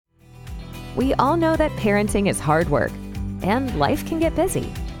We all know that parenting is hard work, and life can get busy.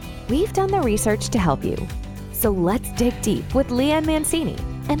 We've done the research to help you. So let's dig deep with Leanne Mancini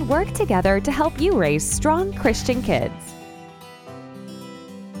and work together to help you raise strong Christian kids.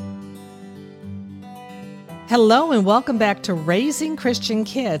 Hello and welcome back to Raising Christian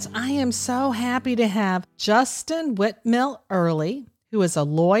Kids. I am so happy to have Justin Whitmell Earley, who is a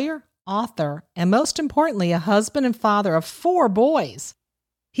lawyer, author, and most importantly, a husband and father of 4 boys.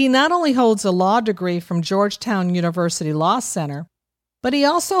 He not only holds a law degree from Georgetown University Law Center, but he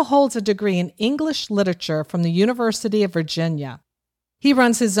also holds a degree in English literature from the University of Virginia. He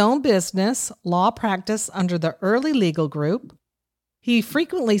runs his own business, law practice under the Earley Legal Group. He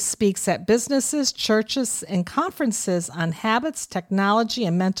frequently speaks at businesses, churches, and conferences on habits, technology,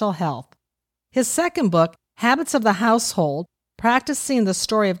 and mental health. His second book, Habits of the Household, Practicing the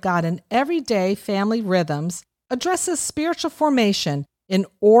Story of God in Everyday Family Rhythms, addresses spiritual formation in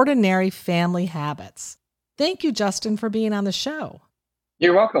ordinary family habits. Thank you, Justin, for being on the show.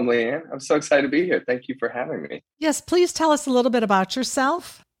 You're welcome, Leanne. I'm so excited to be here. Thank you for having me. Yes, please tell us a little bit about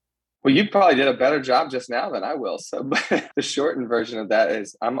yourself. Well, you probably did a better job just now than I will. So the shortened version of that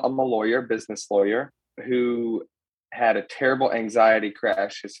is I'm a lawyer, business lawyer, who had a terrible anxiety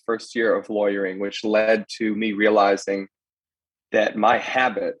crash his first year of lawyering, which led to me realizing that my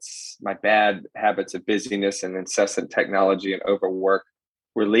habits, my bad habits of busyness and incessant technology and overwork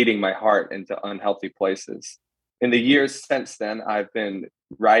were leading my heart into unhealthy places. In the years since then, I've been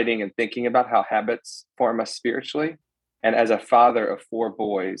writing and thinking about how habits form us spiritually. And as a father of 4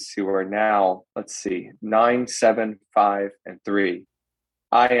 boys who are now, 9, 7, 5, and 3,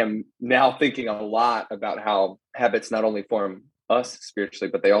 I am now thinking a lot about how habits not only form us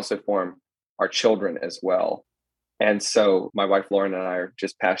spiritually, but they also form our children as well. And so my wife, Lauren, and I are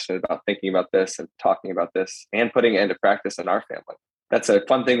just passionate about thinking about this and talking about this and putting it into practice in our family. That's a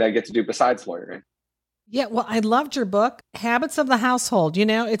fun thing that I get to do besides lawyering. Yeah, well, I loved your book, Habits of the Household. You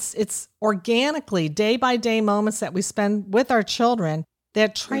know, it's organically, day-by-day moments that we spend with our children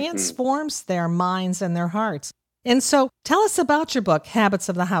that transforms their minds and their hearts. And so tell us about your book, Habits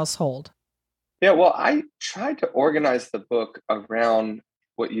of the Household. Yeah, well, I tried to organize the book around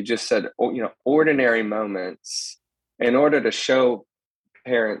what you just said, ordinary moments, in order to show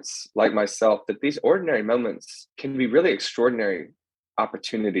parents like myself that these ordinary moments can be really extraordinary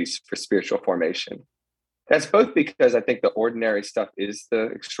opportunities for spiritual formation. That's both because I think the ordinary stuff is the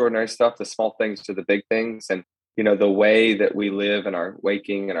extraordinary stuff, the small things to the big things. And, the way that we live in our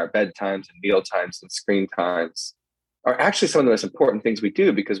waking and our bedtimes and meal times and screen times are actually some of the most important things we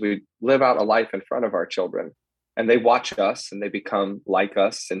do, because we live out a life in front of our children and they watch us and they become like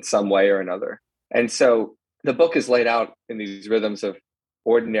us in some way or another. And so the book is laid out in these rhythms of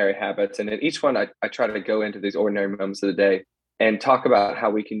ordinary habits. And in each one, I try to go into these ordinary moments of the day and talk about how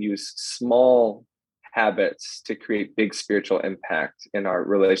we can use small habits to create big spiritual impact in our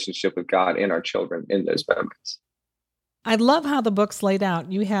relationship with God and our children in those moments. I love how the book's laid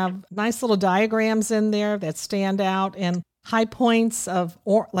out. You have nice little diagrams in there that stand out and high points of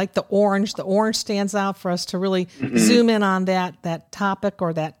like the orange. The orange stands out for us to really zoom in on that topic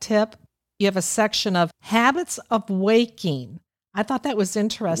or that tip. You have a section of habits of waking. I thought that was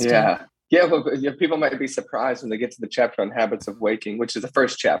interesting. Yeah, well, people might be surprised when they get to the chapter on habits of waking, which is the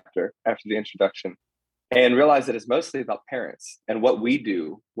first chapter after the introduction, and realize that it's mostly about parents and what we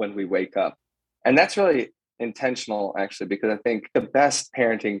do when we wake up. And that's really intentional, actually, because I think the best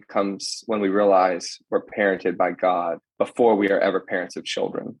parenting comes when we realize we're parented by God before we are ever parents of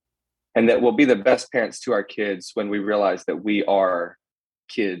children. And that we'll be the best parents to our kids when we realize that we are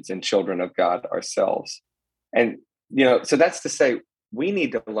kids and children of God ourselves. And, so that's to say, we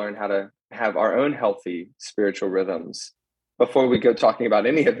need to learn how to have our own healthy spiritual rhythms before we go talking about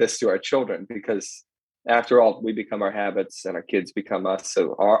any of this to our children, because after all, we become our habits and our kids become us.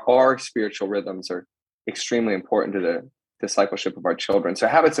 So our spiritual rhythms are extremely important to the discipleship of our children. So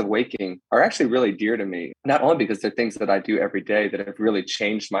habits of waking are actually really dear to me, not only because they're things that I do every day that have really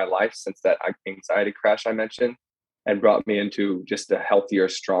changed my life since that anxiety crash I mentioned and brought me into just a healthier,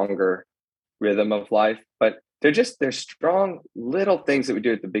 stronger rhythm of life, but they're strong little things that we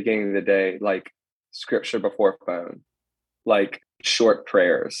do at the beginning of the day, like scripture before phone, like short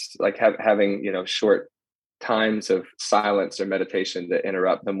prayers, like having, short times of silence or meditation that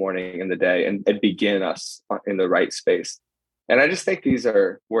interrupt the morning and the day and begin us in the right space. And I just think these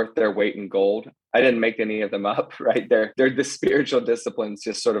are worth their weight in gold. I didn't make any of them up, right? They're the spiritual disciplines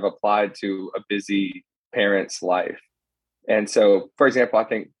just sort of applied to a busy parent's life. And so, for example, I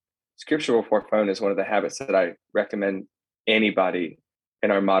think scripture before phone is one of the habits that I recommend anybody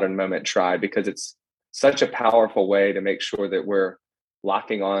in our modern moment try, because it's such a powerful way to make sure that we're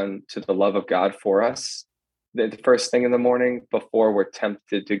locking on to the love of God for us the first thing in the morning before we're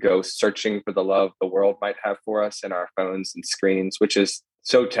tempted to go searching for the love the world might have for us in our phones and screens, which is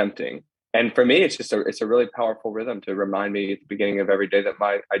so tempting. And for me, it's a really powerful rhythm to remind me at the beginning of every day that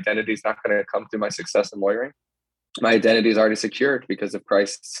my identity is not going to come through my success in lawyering. My identity is already secured because of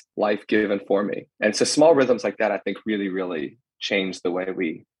Christ's life given for me. And so small rhythms like that, I think, really, really change the way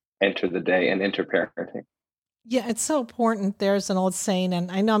we enter the day and enter parenting. Yeah, it's so important. There's an old saying,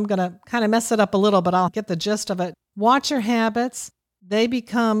 and I know I'm going to kind of mess it up a little, but I'll get the gist of it. Watch your habits. They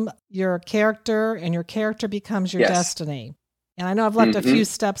become your character, and your character becomes your destiny. And I know I've left a few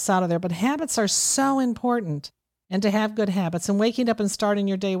steps out of there, but habits are so important. And to have good habits and waking up and starting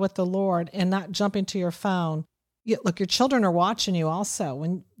your day with the Lord and not jumping to your phone. Look, your children are watching you also.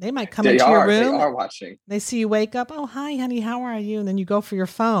 When they might come into your room. They are watching. They see you wake up. Oh, hi, honey. How are you? And then you go for your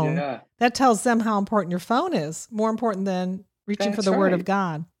phone. Yeah. That tells them how important your phone is. More important than reaching for the Word of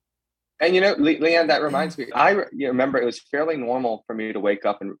God. And Leanne, that reminds me. I remember it was fairly normal for me to wake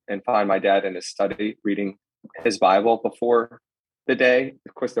up and find my dad in his study reading his Bible before the day.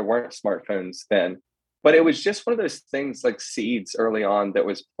 Of course, there weren't smartphones then. But it was just one of those things like seeds early on that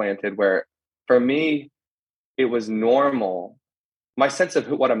was planted where, for me, it was normal. My sense of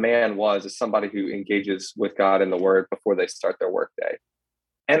what a man was is somebody who engages with God in the Word before they start their workday.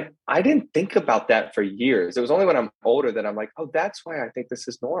 And I didn't think about that for years. It was only when I'm older that I'm like, oh, that's why I think this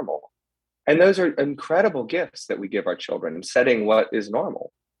is normal. And those are incredible gifts that we give our children, setting what is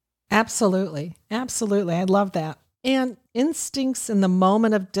normal. Absolutely. Absolutely. I love that. And instincts in the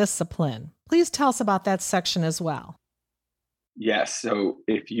moment of discipline. Please tell us about that section as well. Yes. So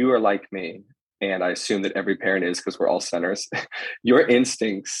if you are like me, and I assume that every parent is because we're all sinners, your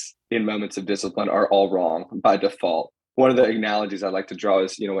instincts in moments of discipline are all wrong by default. One of the analogies I like to draw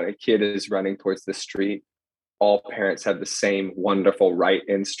is, when a kid is running towards the street, all parents have the same wonderful right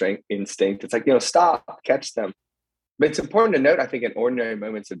instinct. It's like, stop, catch them. But it's important to note, I think, in ordinary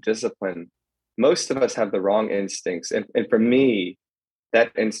moments of discipline, most of us have the wrong instincts. And for me,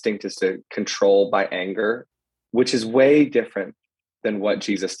 that instinct is to control by anger, which is way different than what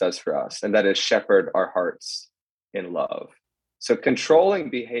Jesus does for us. And that is shepherd our hearts in love. So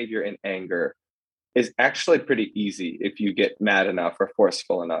controlling behavior in anger is actually pretty easy if you get mad enough or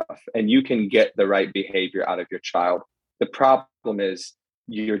forceful enough, and you can get the right behavior out of your child. The problem is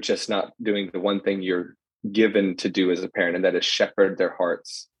you're just not doing the one thing you're given to do as a parent, and that is shepherd their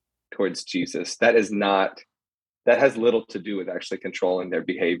hearts towards Jesus. That has little to do with actually controlling their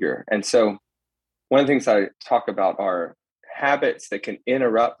behavior. And so one of the things I talk about are habits that can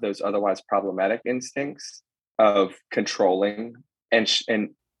interrupt those otherwise problematic instincts of controlling and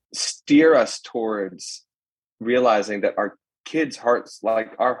steer us towards realizing that our kids' hearts,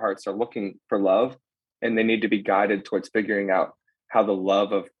 like our hearts, are looking for love, and they need to be guided towards figuring out how the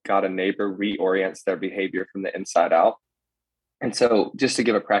love of God and neighbor reorients their behavior from the inside out. And so just to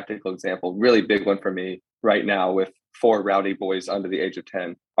give a practical example, really big one for me right now with 4 rowdy boys under the age of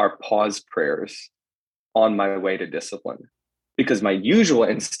 10 are pause prayers on my way to discipline. Because my usual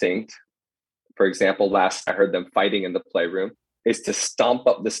instinct, for example, last I heard them fighting in the playroom, is to stomp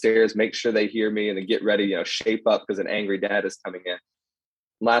up the stairs, make sure they hear me, and then get ready, shape up because an angry dad is coming in.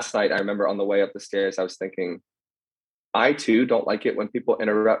 Last night, I remember on the way up the stairs, I was thinking, I too don't like it when people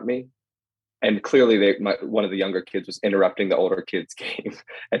interrupt me. And clearly one of the younger kids was interrupting the older kids' game,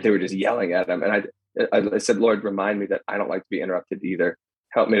 and they were just yelling at him. And I said, Lord, remind me that I don't like to be interrupted either.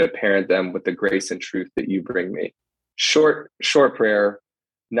 Help me to parent them with the grace and truth that you bring me. Short prayer,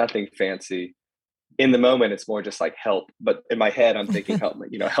 nothing fancy. In the moment, it's more just like help. But in my head, I'm thinking, help me,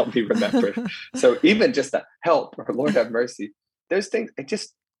 help me remember. So even just that help or Lord have mercy, those things,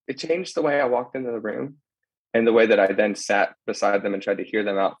 it changed the way I walked into the room and the way that I then sat beside them and tried to hear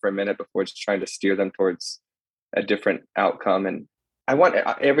them out for a minute before just trying to steer them towards a different outcome. And I want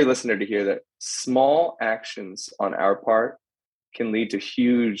every listener to hear that small actions on our part can lead to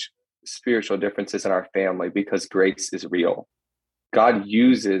huge spiritual differences in our family because grace is real. God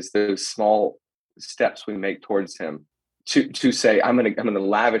uses those small steps we make towards him to say, I'm going to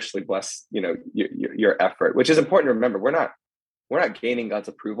lavishly bless, your effort, which is important to remember. We're not gaining God's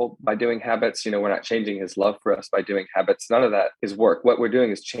approval by doing habits. We're not changing his love for us by doing habits. None of that is work. What we're doing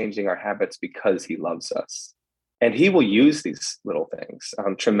is changing our habits because he loves us. And he will use these little things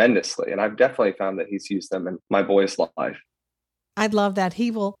tremendously. And I've definitely found that he's used them in my boy's life. I'd love that.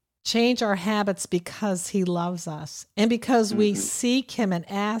 He will change our habits because he loves us and because we seek him and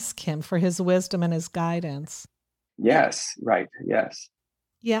ask him for his wisdom and his guidance. Yes, right. Yes.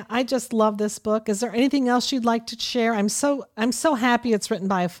 Yeah, I just love this book. Is there anything else you'd like to share? I'm so happy it's written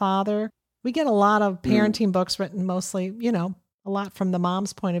by a father. We get a lot of parenting books written mostly, a lot from the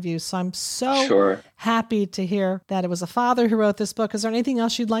mom's point of view. So I'm so happy to hear that it was a father who wrote this book. Is there anything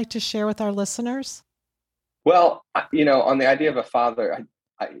else you'd like to share with our listeners? Well, on the idea of a father,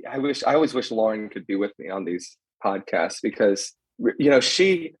 I always wish Lauren could be with me on these podcasts because,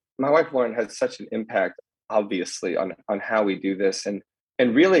 my wife Lauren has such an impact, obviously, on how we do this. And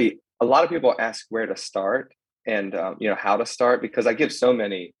really, a lot of people ask where to start and, how to start, because I give so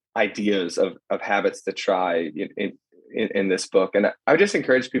many ideas of habits to try in this book. And I would just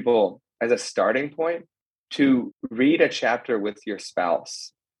encourage people as a starting point to read a chapter with your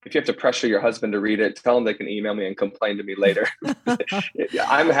spouse. If you have to pressure your husband to read it, tell them they can email me and complain to me later.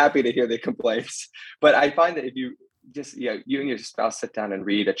 I'm happy to hear the complaints. But I find that if you just, you and your spouse sit down and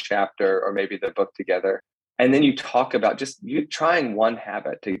read a chapter or maybe the book together, and then you talk about just you trying one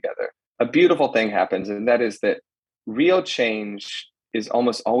habit together, a beautiful thing happens. And that is that real change is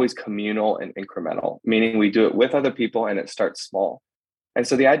almost always communal and incremental, meaning we do it with other people and it starts small. And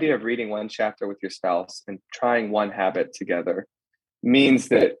so the idea of reading one chapter with your spouse and trying one habit together means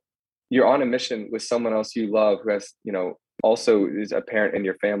that you're on a mission with someone else you love who has, also is a parent in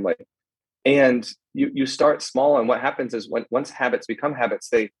your family. And you start small. And what happens is once habits become habits,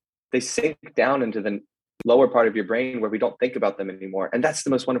 they sink down into the lower part of your brain where we don't think about them anymore. And that's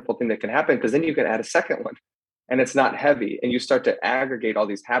the most wonderful thing that can happen, because then you can add a second one and it's not heavy and you start to aggregate all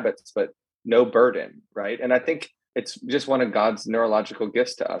these habits, but no burden, right? And I think it's just one of God's neurological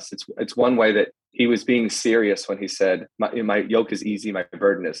gifts to us. It's one way that he was being serious when he said, my yoke is easy, my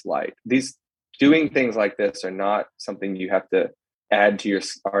burden is light. These doing things like this are not something you have to add to your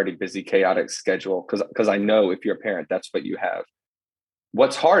already busy, chaotic schedule. Because I know if you're a parent, that's what you have.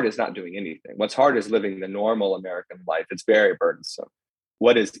 What's hard is not doing anything. What's hard is living the normal American life. It's very burdensome.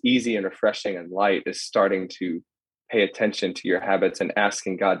 What is easy and refreshing and light is starting to pay attention to your habits and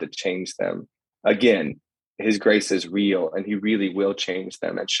asking God to change them. Again, his grace is real and he really will change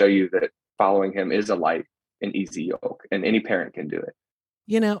them and show you that following him is a light and easy yoke, and any parent can do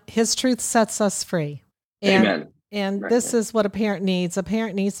it. His truth sets us free. Amen. And this is what a parent needs. A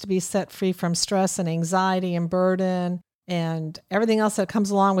parent needs to be set free from stress and anxiety and burden and everything else that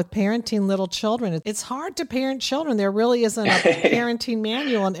comes along with parenting little children. It's hard to parent children. There really isn't a parenting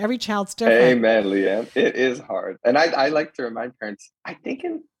manual, and every child's different. Amen, Leanne. It is hard. And I like to remind parents, I think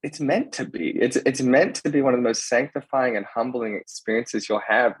it's meant to be. It's meant to be one of the most sanctifying and humbling experiences you'll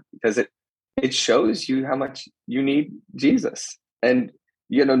have, because it shows you how much you need Jesus. And,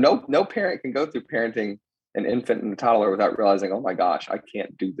 no parent can go through parenting an infant and a toddler without realizing, oh my gosh, I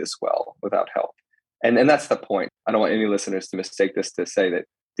can't do this well without help. And that's the point. I don't want any listeners to mistake this to say that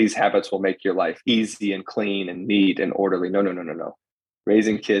these habits will make your life easy and clean and neat and orderly. No.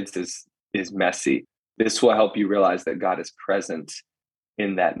 Raising kids is messy. This will help you realize that God is present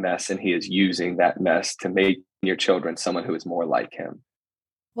in that mess, and he is using that mess to make your children someone who is more like him.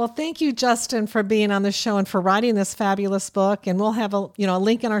 Well, thank you, Justin, for being on the show and for writing this fabulous book. And we'll have a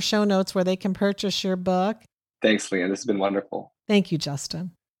link in our show notes where they can purchase your book. Thanks, Leanne. This has been wonderful. Thank you,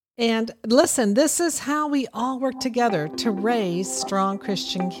 Justin. And listen, this is how we all work together to raise strong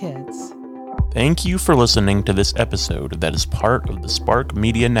Christian kids. Thank you for listening to this episode that is part of the Spark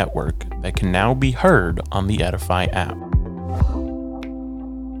Media Network that can now be heard on the Edify app.